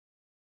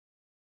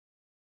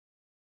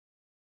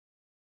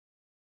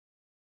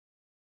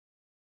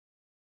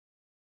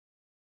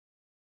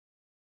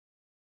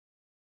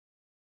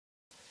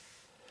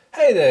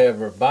Hey there,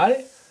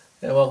 everybody,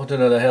 and welcome to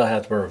another Hell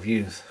Hasbro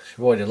Reviews. It's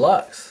your boy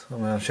Deluxe.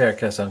 I'm on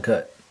Sharecast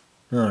Uncut.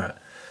 Alright.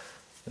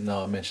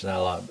 No, I mentioned that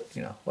a lot, but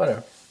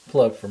whatever.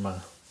 Plug for my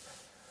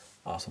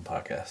awesome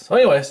podcast. So,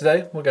 anyways,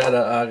 today we got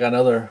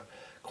another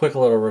quick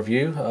little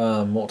review.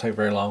 Won't take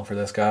very long for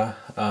this guy.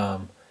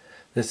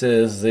 This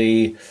is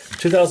the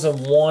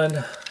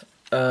 2001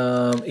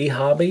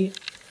 E-Hobby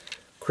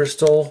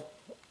Crystal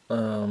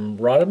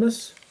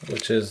Rodimus,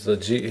 which is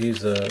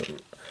he's a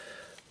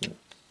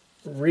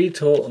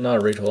retool, not a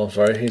retool, I'm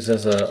sorry. He's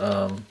just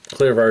a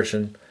clear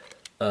version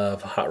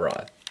of Hot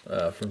Rod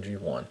from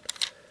G1.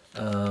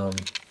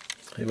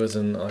 He was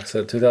in, like I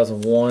said,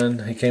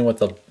 2001. He came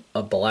with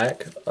a black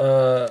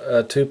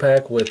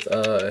 2-pack with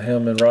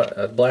him and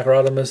Black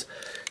Rodimus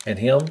and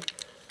him.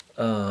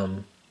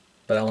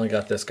 But I only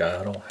got this guy.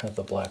 I don't have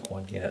the black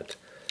one yet.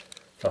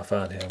 If I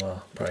find him,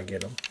 I'll probably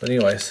get him. But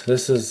anyways,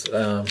 this is,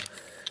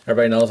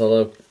 everybody knows I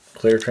love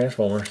clear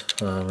Transformers.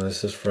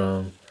 This is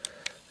from,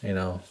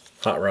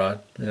 Hot Rod.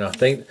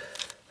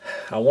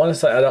 I want to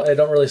say, it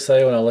don't really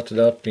say when I looked it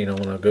up, when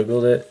I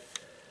Googled it.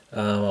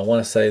 I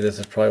want to say this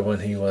is probably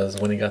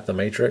when he got the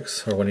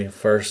Matrix, or when he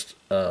first,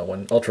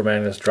 when Ultra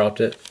Magnus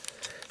dropped it,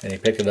 and he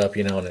picked it up,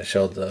 and it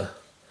showed the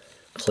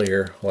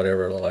clear,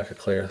 whatever, it looked like a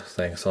clear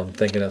thing. So I'm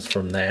thinking it's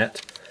from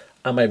that.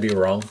 I may be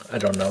wrong. I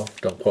don't know.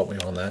 Don't quote me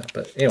on that.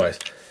 But anyways,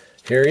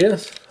 here he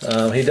is.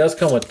 He does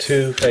come with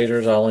 2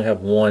 phasers. I only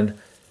have one.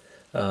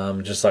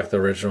 Just like the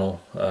original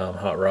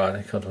Hot Rod.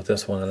 He comes with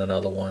this one and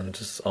another one,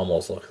 just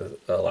almost looks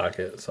like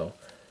it. So,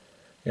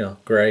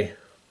 gray.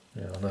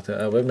 Nothing.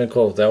 It would have been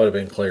cool if that would have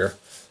been clear.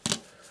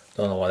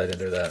 Don't know why they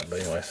didn't do that,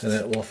 but anyways, and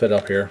it will fit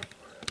up here.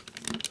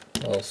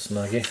 A little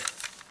snuggy.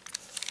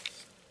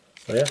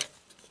 So yeah,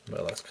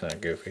 well, that's kind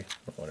of goofy.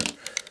 But whatever.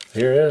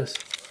 Here it is.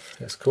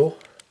 It's cool.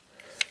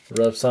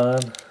 The rub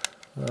sign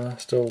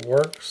still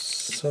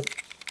works, I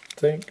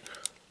think.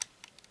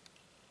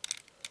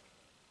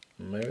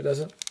 Maybe it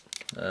doesn't.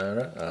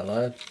 Alright, I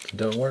lied. It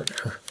don't work.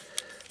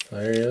 So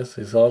here he is.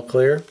 He's all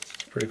clear.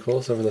 It's pretty cool,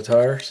 except for the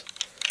tires.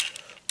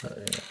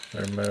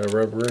 They're made of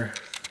rubber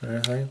and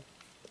everything.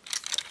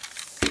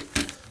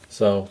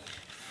 So,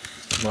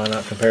 why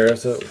not compare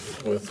it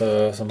with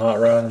some Hot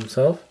Rod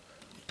himself?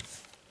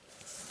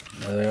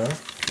 There they are.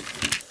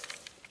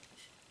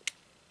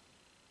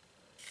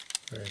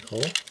 Very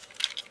cool.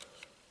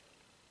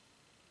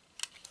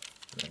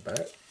 And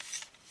back.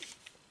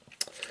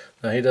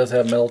 Now he does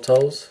have metal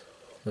toes.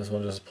 This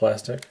one just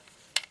plastic.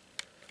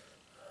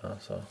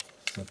 So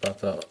it's about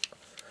the,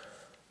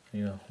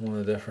 one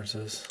of the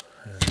differences.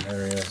 And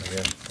there he is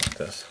again, like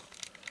this.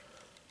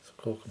 It's a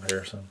cool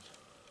comparison.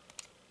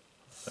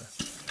 Okay.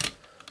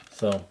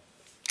 So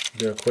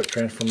do a quick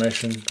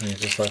transformation. And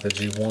just like the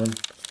G1.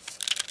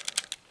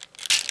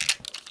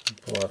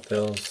 Pull out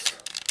those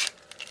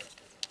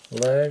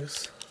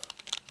legs.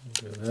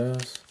 Do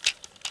this.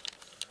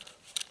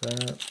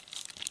 That.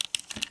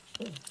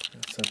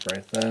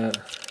 Separate that.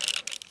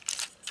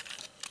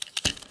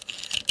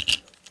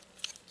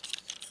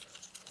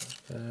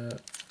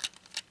 That.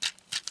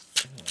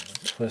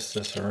 Twist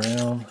this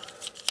around.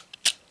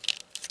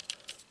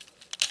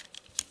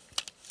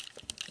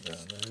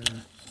 Down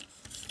there.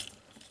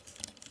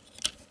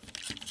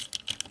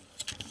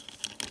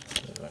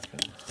 See if I can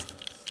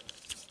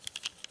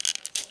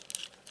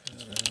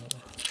get it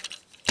out.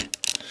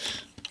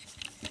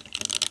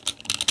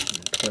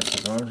 Twist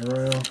his arms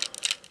around.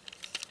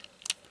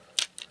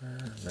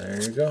 And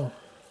there you go.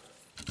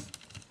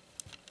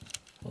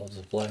 Holds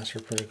his blaster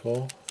pretty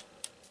cool.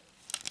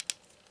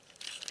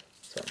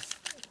 So,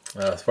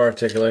 as far as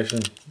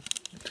articulation,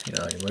 he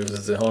moves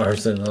his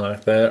arms in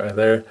like that right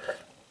there.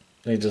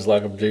 He's just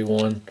like a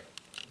G1.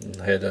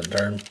 The head doesn't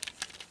turn.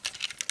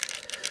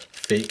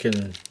 Feet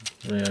can,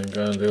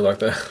 gonna do like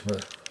that,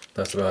 but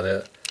that's about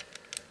it.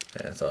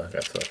 And so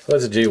it's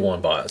a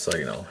G1 bot, so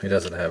he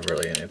doesn't have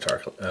really any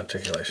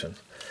articulation.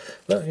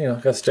 But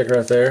got a sticker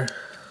right there.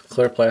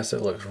 Clear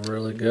plastic, looks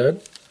really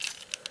good.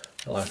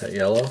 I like that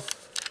yellow.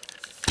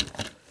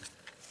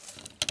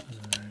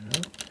 There you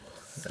go.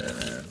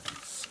 And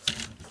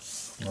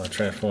I'm going to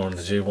transform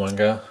the G1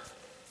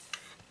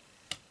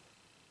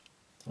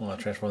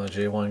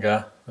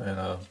 guy. And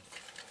have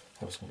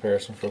some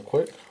comparisons real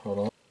quick. Hold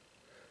on.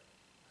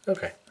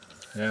 Okay,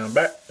 now I'm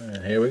back,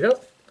 and here we go.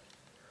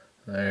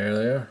 There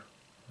they are,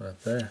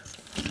 right there.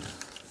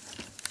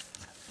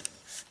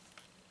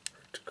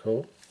 Pretty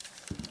cool.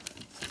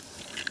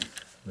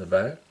 The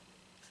back.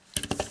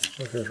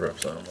 Look, his rub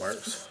sign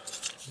works.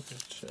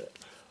 Let's check.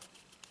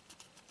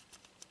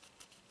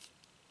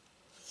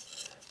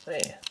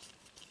 Man,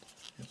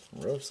 get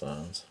some rub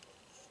signs.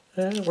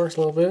 Yeah, it works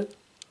a little bit.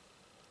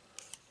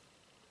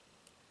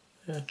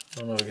 Yeah, I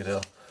don't know if you can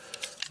tell.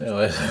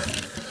 Anyways,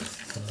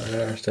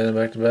 there, standing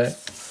back to back.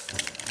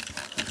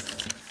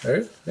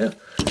 There, yeah.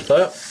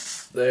 So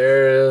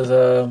there is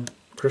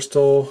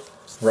Crystal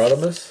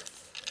Rodimus.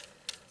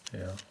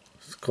 Yeah.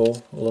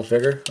 Cool little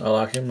figure. I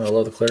like him. I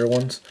love the clear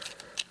ones.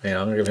 I'm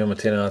gonna give him a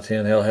 10 out of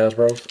 10 Hell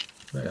Hasbro's.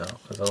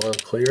 Because I love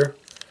clear.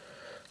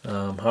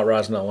 Hot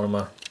Rod's not one of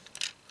my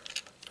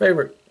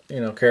favorite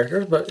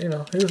characters, but he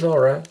was all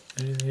right.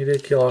 He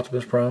did kill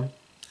Optimus Prime.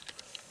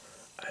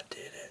 I did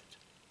it.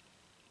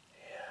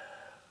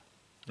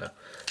 Yeah.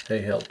 No,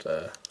 he helped.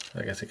 I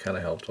guess he kind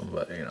of helped him,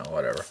 but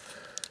whatever.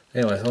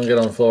 Anyways, I'm gonna get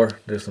on the floor,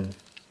 do some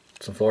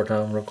floor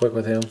time real quick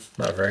with him.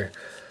 Not a very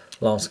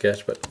long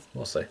sketch, but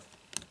we'll see.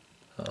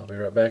 I'll be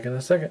right back in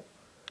a second.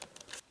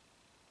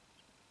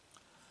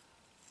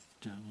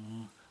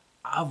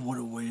 I would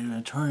have waited an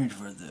eternity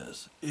for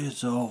this.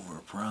 It's over,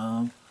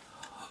 Prime.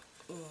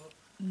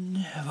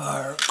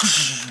 Never.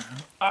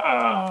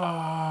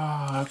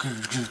 Ah.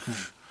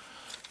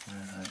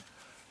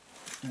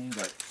 And he's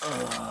like,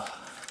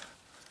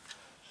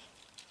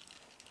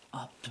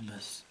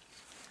 Optimus,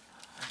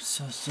 I'm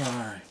so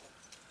sorry.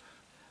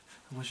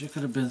 I wish it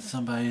could have been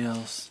somebody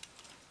else.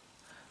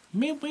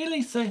 Me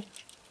really say,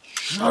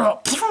 shut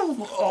up.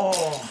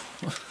 Oh.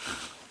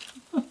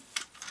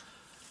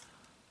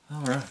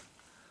 Alright.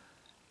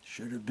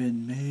 Should have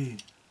been me.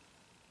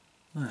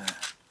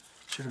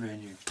 Should have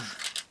been you.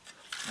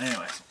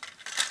 Anyways.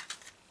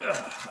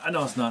 I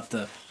know it's not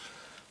the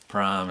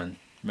Prime and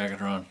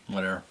Megatron,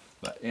 whatever,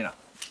 but oh,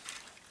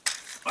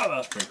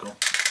 that's pretty cool.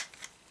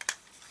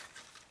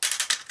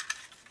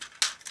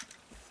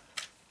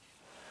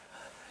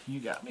 You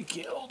got me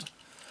killed.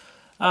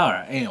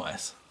 Alright,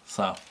 anyways.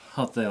 So,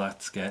 hope they liked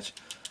the sketch.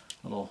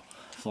 A little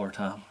floor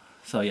time.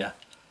 So yeah.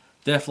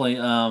 Definitely,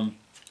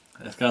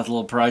 this guy's a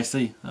little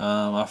pricey.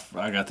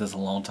 I got this a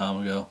long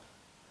time ago.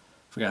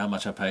 Forgot how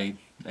much I paid.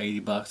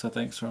 80 bucks I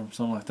think,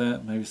 something like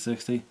that. Maybe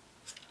 60.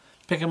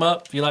 Pick him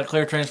up if you like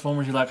clear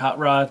Transformers, you like Hot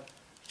Rod.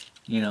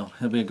 He'll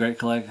be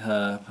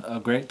a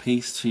great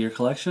piece to your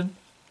collection.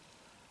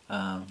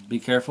 Be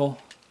careful.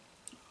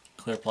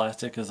 Clear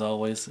plastic, as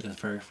always, is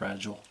very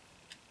fragile.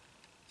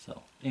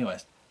 So,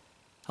 anyways,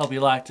 hope you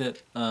liked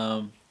it.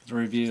 The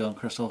review on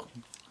Crystal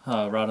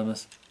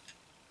Rodimus.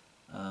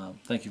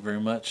 Thank you very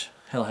much.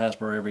 Hell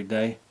Hasbro every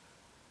day.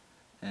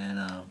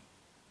 And,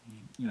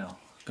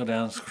 go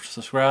down and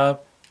subscribe.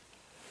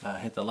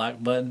 Hit the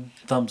like button.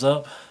 Thumbs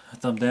up.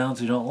 Thumb down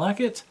if you don't like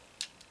it.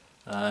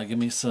 Give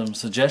me some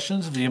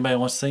suggestions if anybody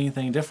wants to see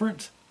anything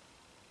different.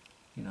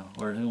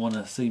 Or you want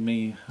to see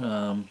me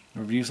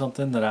review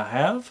something that I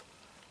have.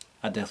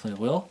 I definitely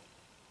will.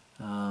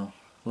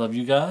 Love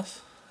you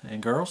guys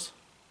and girls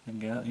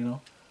and you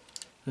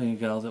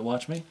guys that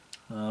watch me.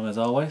 As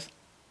always,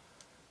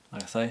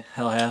 like I say,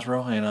 Hell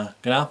Hasbro, and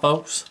good night,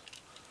 folks.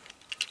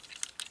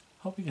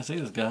 Hope you can see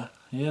this guy.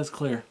 He is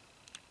clear.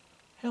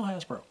 Hell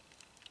Hasbro.